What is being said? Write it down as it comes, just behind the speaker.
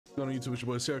Going on YouTube, it's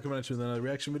your boy Sarah coming at you with another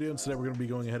reaction video, and today we're going to be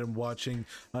going ahead and watching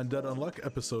Undead Unluck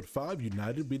episode 5,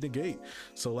 United We Negate.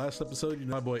 So last episode,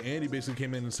 my boy Andy basically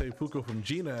came in and saved Fuko from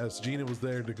Gina, as Gina was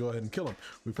there to go ahead and kill him.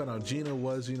 We found out Gina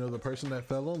was, the person that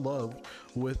fell in love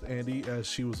with Andy, as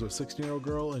she was a 16-year-old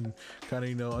girl and kind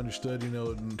of, understood,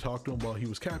 and talked to him while he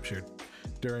was captured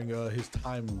during his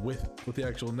time with the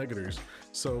actual Negators.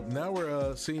 So now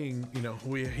we're seeing,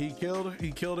 he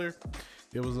killed her.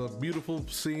 It was a beautiful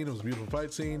scene. It was a beautiful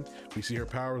fight scene. We see her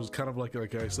powers kind of like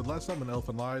I said last time, an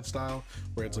Elfen Lion style,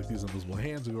 where it's like these invisible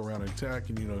hands that go around and attack,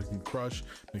 and it can crush,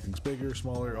 make things bigger,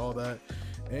 smaller, all that.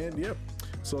 And yep.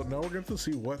 So now we're going to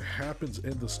see what happens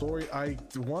in the story. I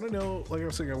want to know, like I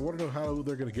was saying, I want to know how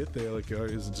they're going to get there. Like,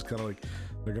 is it just kind of like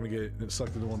they're going to get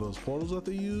sucked into one of those portals that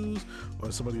they use, or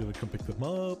is somebody going to come pick them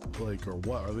up, like, or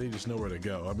what? Or they just know where to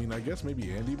go? I mean, I guess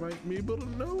maybe Andy might be able to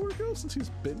know where to go since he's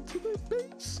been to their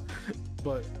base.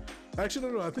 But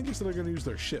actually, no, I think he said they're going to use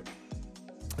their ship,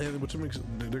 and which makes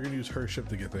they're going to use her ship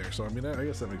to get there. So I mean, I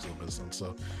guess that makes a little bit of sense.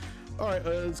 So. All right,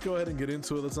 let's go ahead and get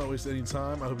into it. Let's not waste any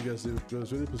time. I hope you guys do enjoy this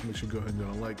video. Please make sure you go ahead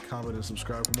and like, comment, and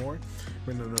subscribe for more.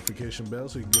 Ring the notification bell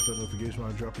so you can get that notification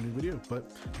when I drop a new video. But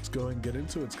let's go ahead and get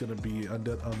into it. It's going to be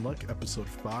Undead Unluck, episode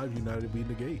 5, United We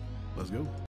Negate. Let's go.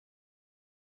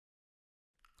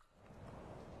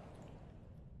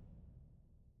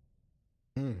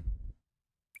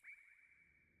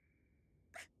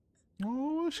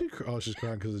 Oh, she's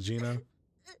crying because of Gina.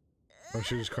 Or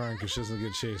she's just crying because she doesn't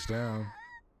get chased down.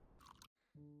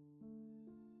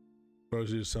 Or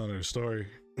she's just telling her a story.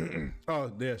 Oh,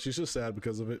 yeah, she's just sad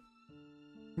because of it.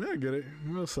 Yeah, I get it.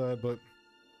 I'm real sad, but...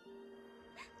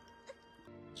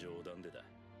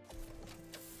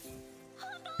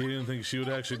 He didn't think she would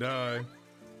actually die.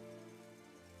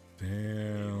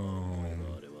 Damn.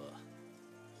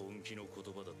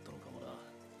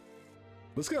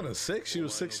 That's kind of sick. She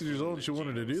was 60 years old and she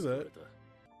wanted to do that.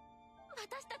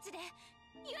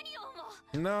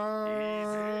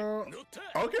 No.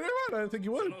 Okay, never mind. I didn't think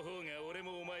you would.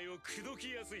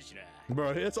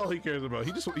 Bro, that's all he cares about.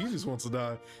 He just wants to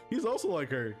die. He's also like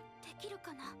her.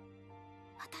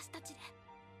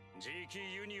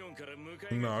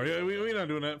 No, yeah, we're not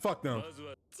doing that. Fuck no.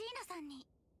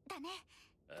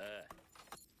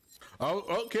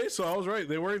 Oh, okay, so I was right.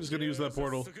 They were just gonna use that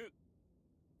portal.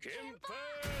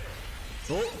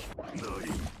 Oh.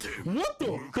 What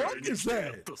the fuck is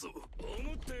that?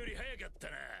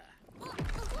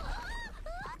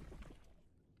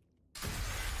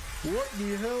 What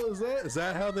the hell is that? Is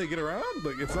that how they get around?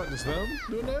 Like, it's not just them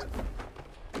doing that?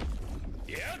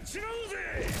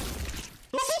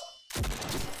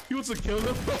 He wants to kill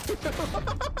them?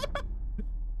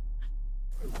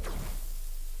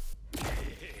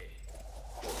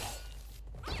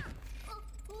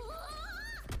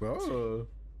 Oh.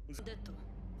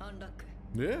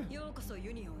 Yeah.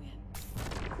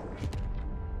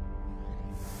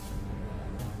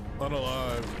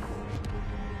 Unalive.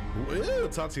 Ew,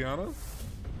 Tatiana.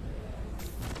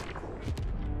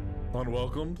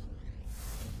 Unwelcomed.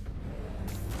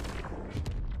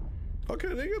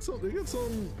 Okay, they got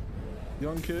some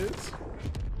young kids.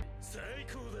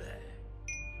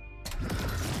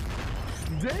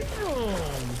 Damn.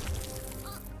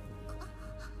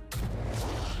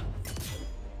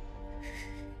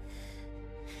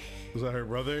 Was that her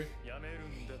brother?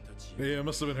 Yeah, it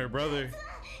must have been her brother.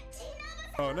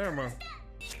 Oh, never mind.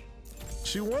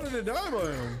 She wanted to die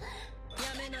by him.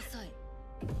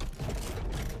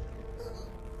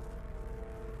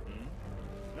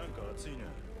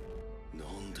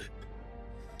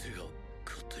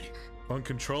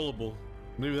 Uncontrollable.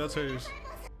 Maybe that's hers.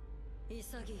 I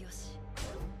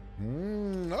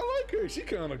like her. She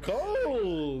kind of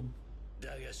cold.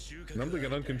 And I'm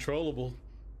thinking uncontrollable.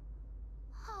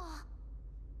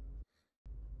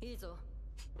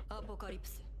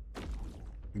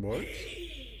 What?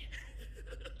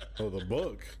 Oh, the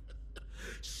book.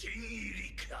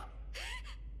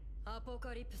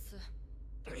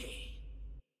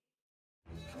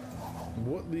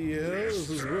 What the hell is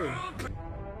this book?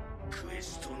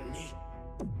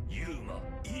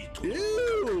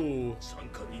 Ew!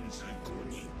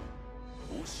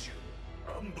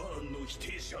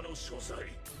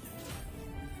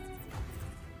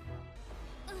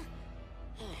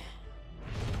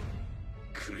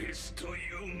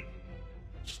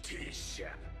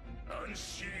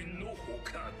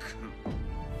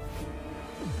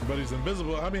 But he's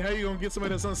invisible. I mean, how you gonna get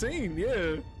somebody that's unseen?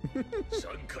 Yeah.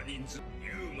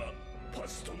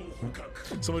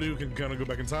 Somebody who can kind of go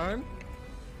back in time.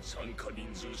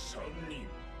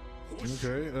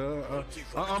 Okay.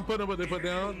 I'm putting up what they put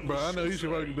down, but I know he should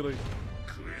probably be like,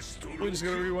 we're just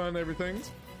gonna rewind everything.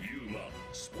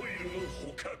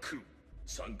 各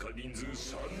参加人数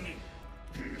3人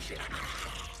ユ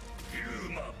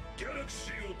ーマギャラク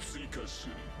シーを追加す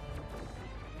る。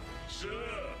さ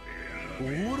あ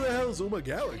Who the hell is Uma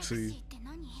Galaxy?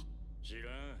 知ら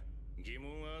ん。疑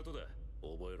問は後だ。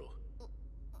覚えろ。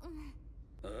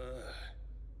あ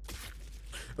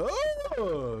あ。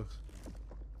Oh!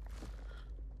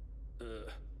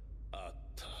 あっ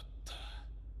たあった。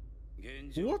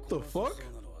 What the fuck?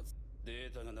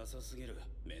 データがなさすぎる。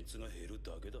メンツが減る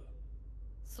だけだ。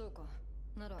そうか。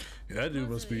なら That dude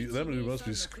must be like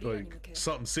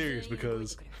something serious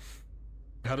because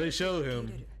how they show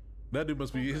him, that dude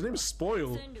must be, his name is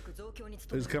Spoil.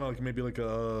 It's kind of like maybe like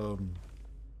a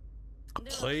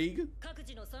plague,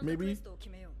 maybe. と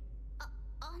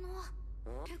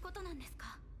いうことなんです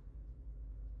か。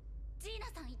ジー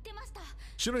ナさん言ってました。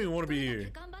 She don't even want to be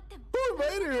here. 頑張っても Who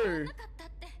invited her? なかったっ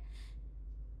て。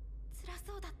辛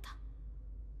そうだった。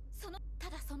た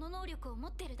だその能力を持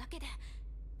ってるだけで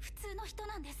普通の人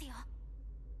なんですよ。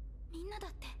みんなだ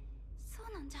ってそ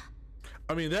うなんじゃ。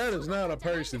 I mean, that is not a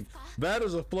person. That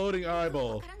is a floating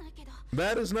eyeball.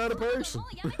 That is not a person.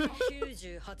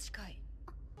 98回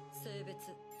性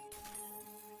別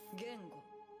言語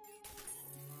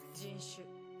人種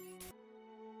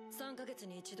3ヶ月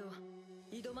に一度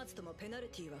挑まずともペナル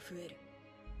ティは増える。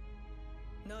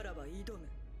ならば挑む。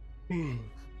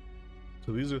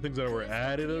So these are things that were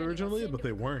added originally, but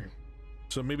they weren't.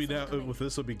 So maybe now with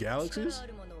this will be galaxies?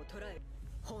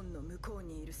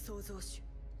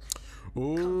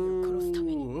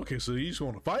 Oh, okay, so you just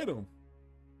want to fight them.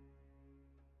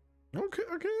 Okay,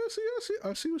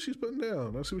 I see what she's putting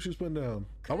down. I see what she's putting down.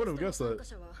 I wouldn't have guessed that.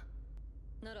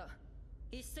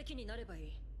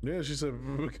 Yeah, she said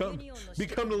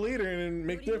become the leader and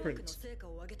make difference.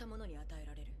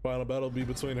 Final battle will be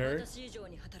between her.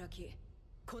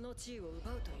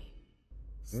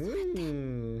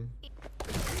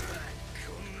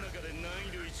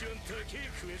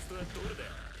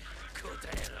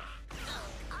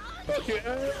 Okay, I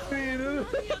mean,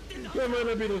 that might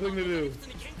not be the thing to do.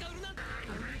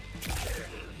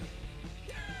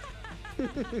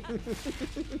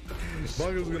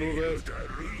 Bongo's gonna move that.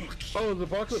 Oh, the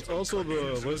Apocalypse also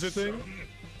the lizard thing?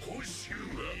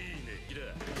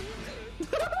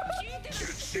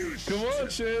 Come on,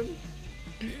 Shin.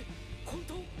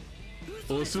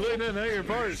 Well, it's too late now. Now you're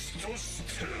part.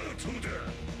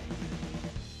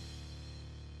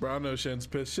 Bro, I know Shen's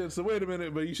pissed. Shen said, "Wait a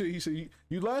minute," but he said,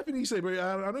 "You laughing?" He said, "Bro,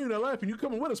 I know you're not laughing. You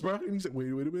coming with us, bro?" And he said, "Wait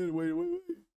a minute, wait."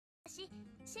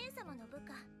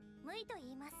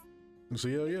 So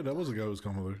yeah, that was the guy who was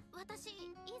coming with her.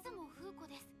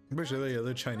 I'm pretty sure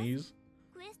they're Chinese.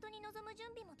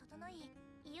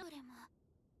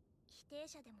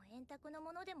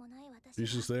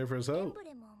 She's just there for his help.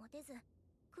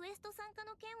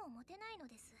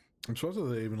 I'm surprised that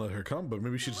they even let her come, but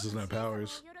maybe she just doesn't have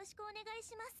powers.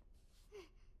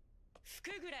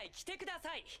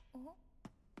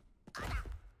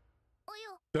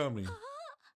 Tell me.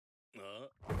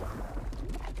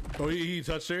 Oh, he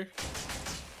touched her?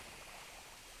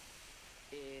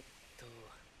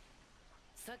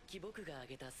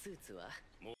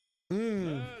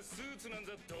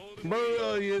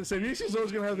 Bro, yeah, so she's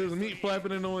always gonna have this meat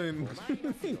flapping in the wind.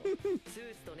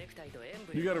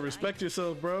 You gotta respect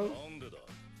yourself, bro.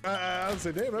 I'd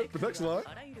say, damn, that protects a lot.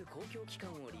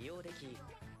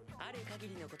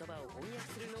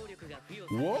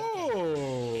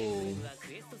 Whoa!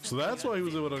 So that's why he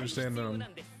was able to understand them.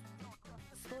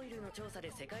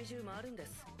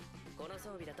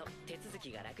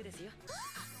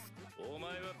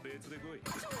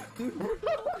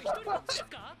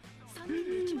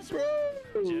 Bro,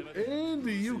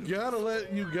 Andy, you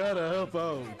gotta help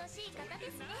out.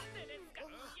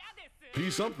 Be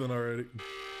something already.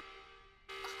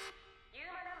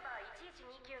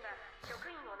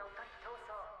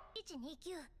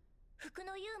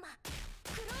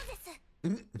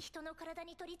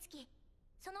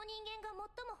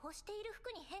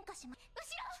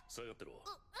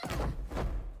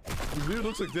 Dude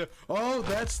looks like that. Oh,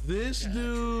 that's this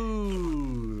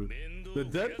dude. The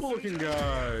Deadpool looking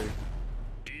guy.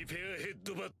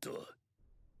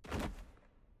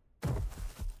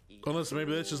 Unless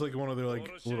maybe that's just like one of their like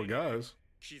little guys.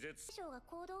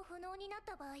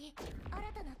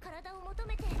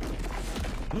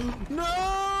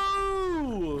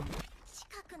 No!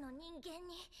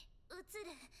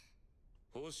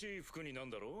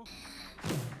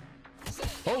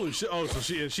 Holy shit! Oh, so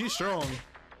she's strong.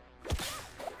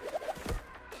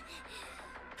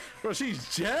 Bro,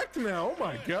 she's jacked now. Oh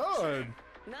my god.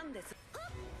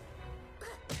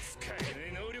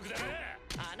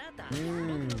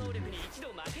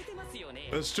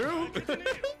 That's true.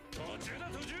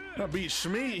 Not beat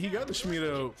Schmeat. He got the Schmeat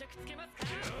out.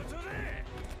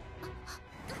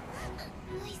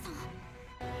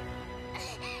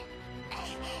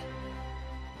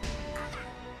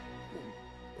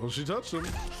 Well, she touched him.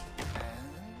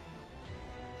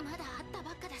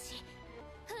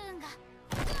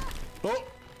 Oh!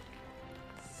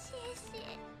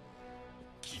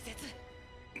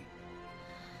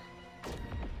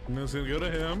 And it's gonna go to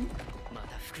him.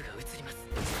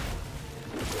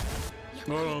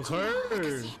 Oh, it's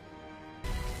her!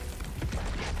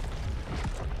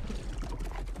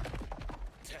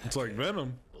 It's like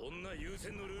Venom.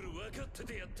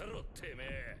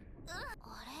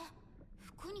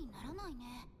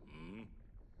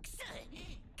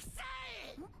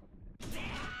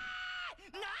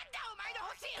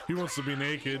 He wants to be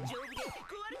naked.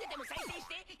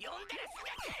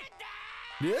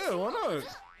 Yeah, why not?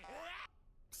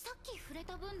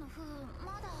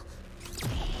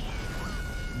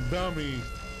 Dummy.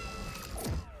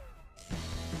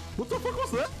 What the fuck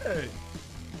was that?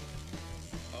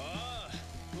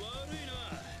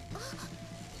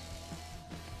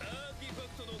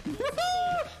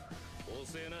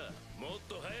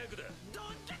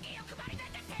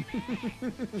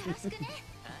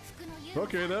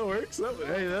 Okay, that works.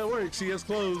 Hey, that works. He has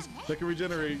clothes that can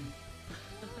regenerate.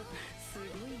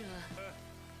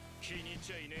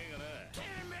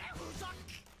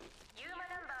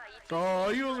 Oh,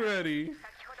 he was ready.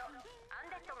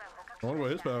 I wonder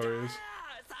what his power is.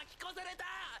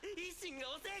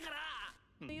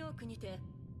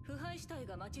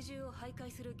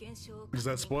 Does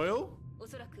that spoil?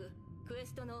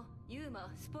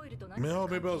 No,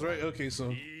 maybe I was right. Okay,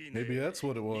 so maybe that's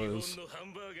what it was.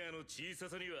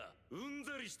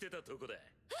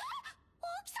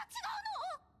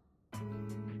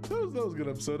 That was a good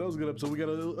episode. That was a good episode. We got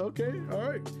a okay. All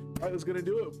right. That's gonna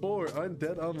do it for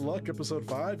Undead Unluck episode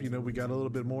 5. You know, we got a little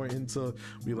bit more into.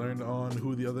 We learned on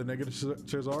who the other negatives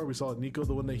are. We saw Nico,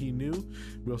 the one that he knew.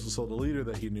 We also saw the leader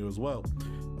that he knew as well.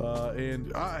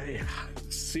 And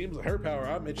seems her power.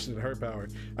 I'm interested in her power.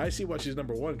 I see why she's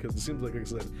number 1 because it seems like I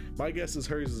said. My guess is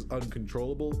hers is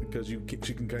uncontrollable because she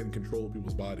can kind of control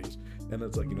people's bodies, and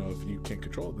it's like, you know, if you can't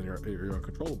control it, then you're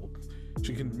uncontrollable.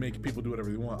 She can make people do whatever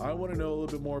they want. I want to know a little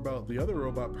bit more about the other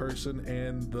robot person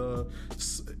and the.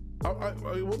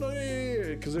 Well, no, yeah,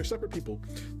 because they're separate people.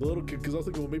 The little kid, because I was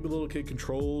thinking, well, maybe the little kid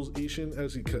controls Ishin,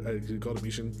 as he called him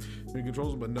Ishin. He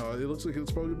controls him, but no, it looks like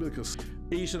it's probably because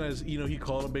Ishin, as you know, he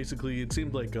called him basically. It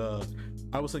seemed like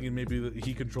I was thinking maybe that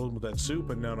he controlled him with that suit,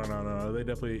 but no. They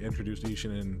definitely introduced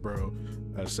Ishin and Bro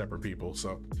as separate people.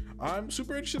 So I'm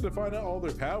super interested to find out all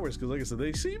their powers because, like I said,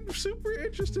 they seem super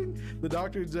interesting. The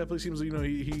Doctor definitely seems, you know,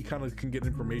 he kind of can get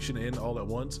information in all at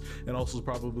once, and also is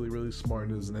probably really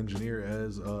smart as an engineer,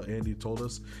 as Andy told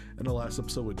us in the last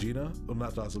episode with Gina. Well,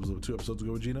 not the last episode, 2 episodes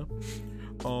ago with Gina.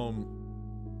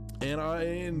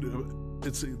 And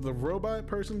it's the robot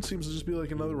person seems to just be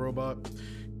like another robot.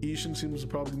 Ishin seems to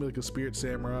probably be like a spirit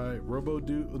samurai.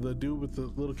 The dude with the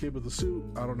little kid with the suit,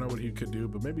 I don't know what he could do,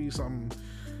 but maybe something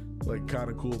like kind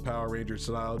of cool Power Ranger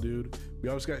style dude. We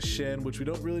always got Shen, which we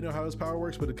don't really know how his power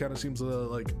works, but it kind of seems to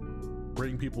like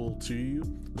bring people to you.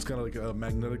 It's kind of like a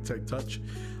magnetic type touch.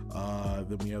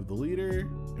 Then we have the leader,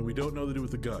 and we don't know the dude with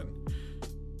the gun.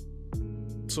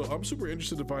 So I'm super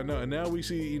interested to find out. And now we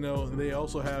see, you know, they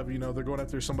also have, you know, they're going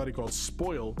after somebody called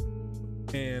Spoil.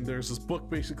 And there's this book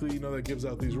basically, you know, that gives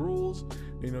out these rules,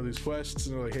 you know, these quests,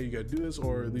 and they're like, hey, you gotta do this,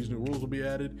 or these new rules will be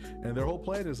added. And their whole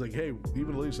plan is like, hey,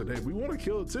 even the leader said, hey, we want to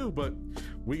kill it too, but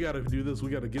we gotta do this,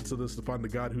 we gotta get to this to find the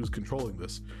god who's controlling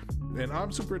this. And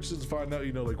I'm super interested to find out,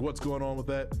 you know, like what's going on with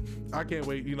that. I can't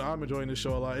wait. You know, I'm enjoying this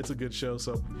show a lot. It's a good show.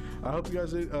 So I hope you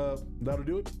guys that'll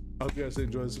do it. I hope you guys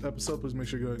enjoy this episode. Please make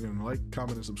sure you go and like,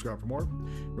 comment, and subscribe for more.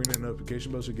 Ring that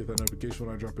notification bell so you get that notification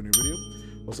when I drop a new video.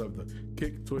 Also have the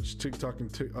Kick, Twitch, TikTok,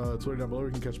 and Twitter down below.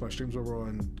 You can catch my streams over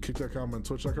on kick.com and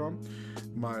twitch.com.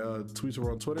 My tweets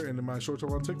over on Twitter, and then my shorts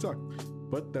over on TikTok.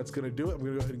 But that's going to do it. I'm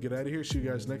going to go ahead and get out of here. See you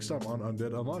guys next time on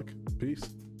Undead Unluck. Peace.